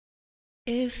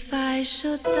If I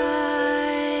should die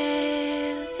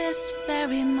this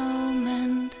very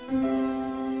moment,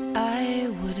 I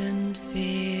wouldn't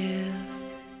fear,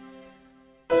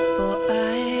 for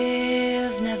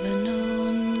I've never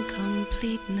known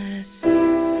completeness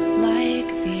like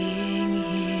being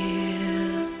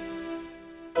here,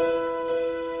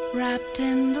 wrapped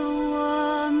in the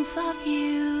warmth of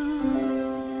you,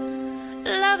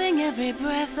 loving every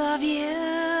breath of you.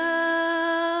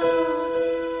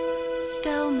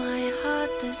 Still my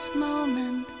heart this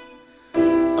moment,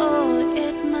 oh,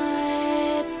 it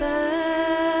might burst.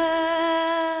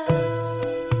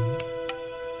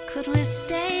 Could we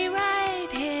stay right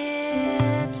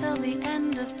here till the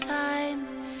end of time,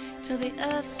 till the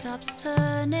earth stops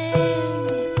turning?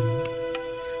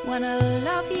 When I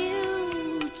love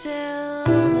you till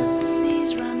the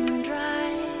seas run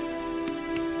dry,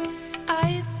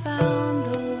 I found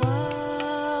the one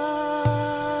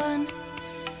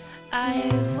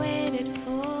I've